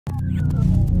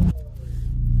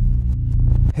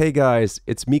Hey guys,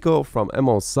 it's Miko from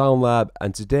ML Sound Lab,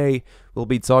 and today we'll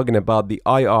be talking about the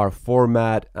IR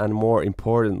format and more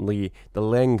importantly, the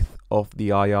length of the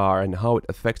IR and how it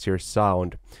affects your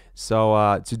sound.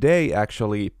 So today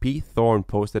actually Pete Thorne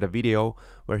posted a video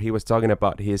where he was talking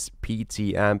about his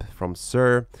PT amp from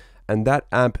Shure, and that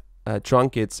amp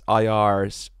truncates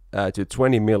IRs to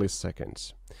 20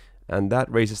 milliseconds. And that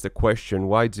raises the question,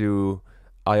 why do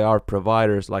IR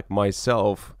providers like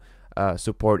myself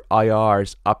support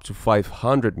IRs up to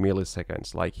 500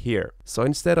 milliseconds like here? So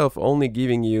instead of only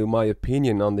giving you my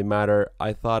opinion on the matter,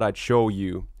 I thought I'd show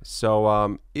you.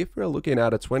 So if we're looking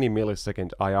at a 20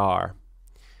 millisecond IR,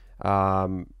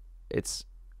 it's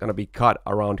gonna be cut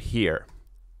around here,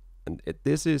 and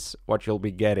this is what you'll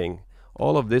be getting.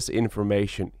 All of this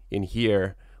information in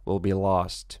here will be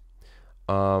lost.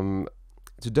 To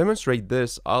demonstrate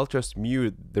this, I'll just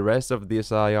mute the rest of this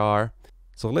IR.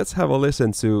 So let's have a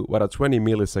listen to what a 20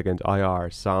 millisecond IR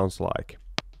sounds like.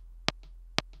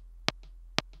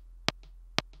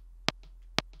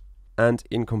 And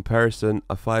in comparison,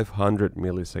 a 500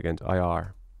 millisecond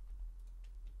IR.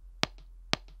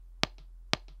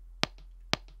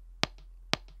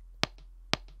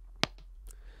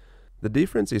 The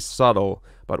difference is subtle,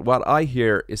 but what I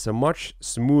hear is a much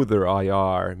smoother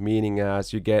IR, meaning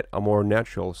as you get a more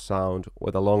natural sound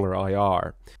with a longer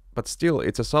IR. But still,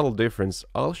 it's a subtle difference.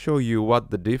 I'll show you what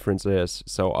the difference is,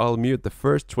 so I'll mute the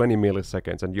first 20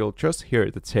 milliseconds and you'll just hear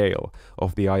the tail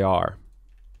of the IR.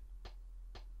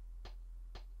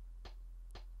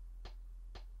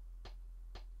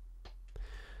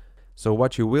 So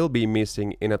what you will be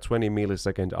missing in a 20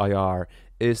 millisecond IR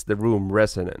is the room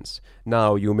resonance.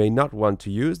 Now you may not want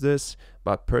to use this,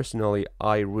 but personally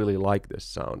I really like this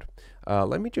sound.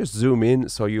 Let me just zoom in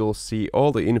so you'll see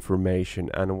all the information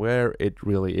and where it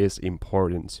really is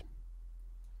important.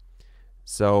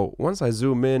 So once I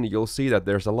zoom in, you'll see that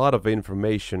there's a lot of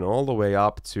information all the way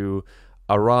up to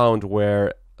around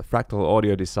where Fractal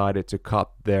Audio decided to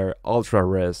cut their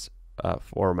ultra-res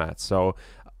format. So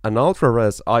an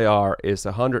ultra-res IR is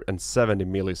 170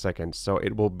 milliseconds, so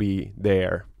it will be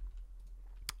there.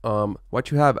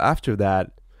 What you have after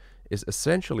that is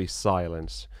essentially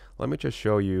silence. Let me just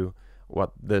show you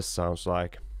what this sounds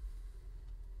like.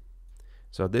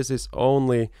 So this is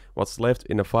only what's left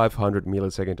in a 500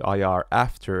 millisecond IR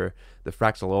after the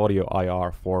Fractal Audio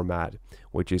IR format,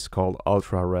 which is called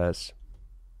ultra-res.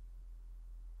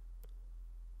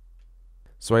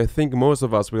 So I think most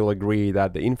of us will agree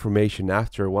that the information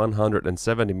after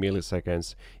 170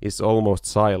 milliseconds is almost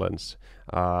silence.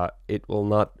 It will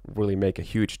not really make a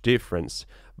huge difference,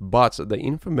 but the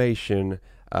information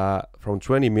from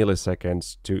 20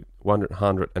 milliseconds to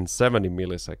 170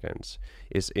 milliseconds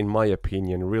is, in my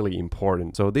opinion, really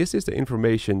important. So this is the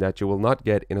information that you will not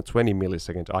get in a 20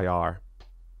 millisecond IR.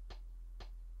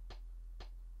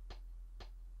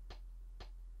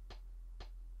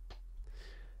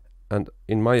 And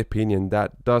in my opinion,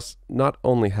 that does not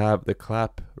only have the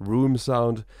clap room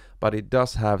sound, but it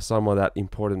does have some of that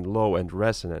important low end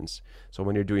resonance. So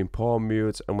when you're doing palm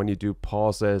mutes and when you do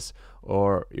pauses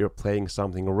or you're playing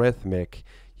something rhythmic,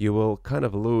 you will kind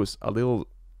of lose a little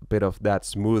bit of that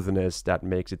smoothness that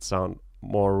makes it sound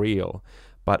more real.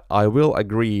 But I will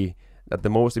agree that the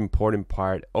most important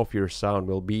part of your sound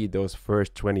will be those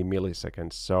first 20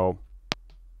 milliseconds. So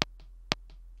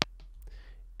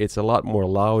it's a lot more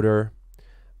louder,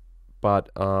 but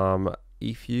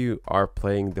if you are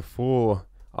playing the full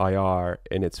IR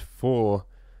in its full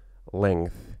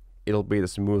length, it'll be the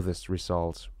smoothest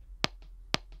results.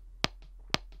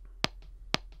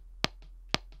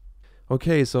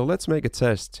 Okay, so let's make a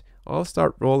test. I'll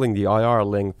start rolling the IR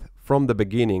length from the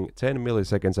beginning, 10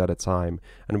 milliseconds at a time,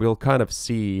 and we'll kind of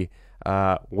see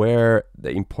where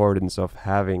the importance of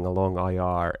having a long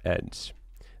IR ends.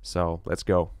 So let's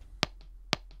go.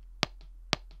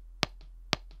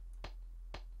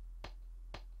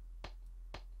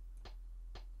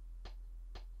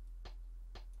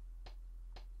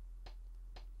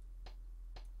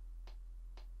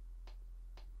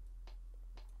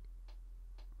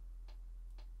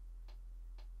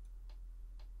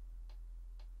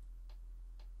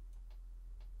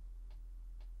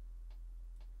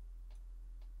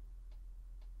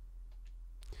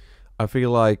 I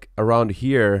feel like around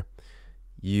here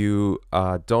you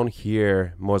don't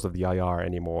hear most of the IR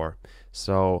anymore.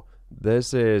 So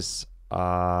this is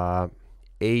 80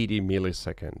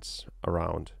 milliseconds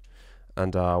around,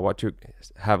 and what you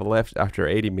have left after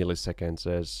 80 milliseconds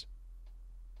is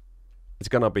it's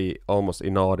gonna be almost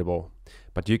inaudible.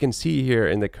 But you can see here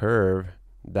in the curve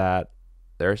that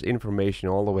there's information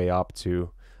all the way up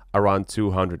to around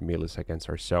 200 milliseconds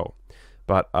or so.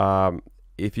 But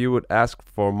if you would ask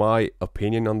for my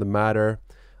opinion on the matter,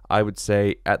 I would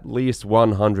say at least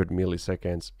 100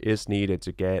 milliseconds is needed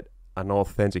to get an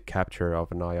authentic capture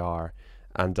of an IR,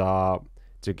 and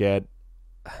to get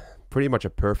pretty much a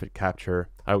perfect capture,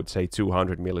 I would say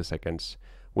 200 milliseconds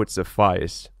would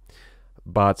suffice.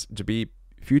 But to be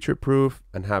future-proof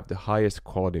and have the highest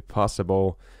quality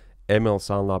possible, ML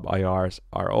SoundLab IRs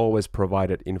are always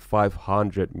provided in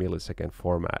 500 millisecond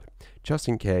format, just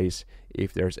in case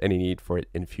if there's any need for it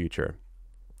in future.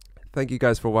 Thank you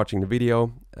guys for watching the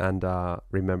video, and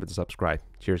remember to subscribe.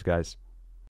 Cheers guys.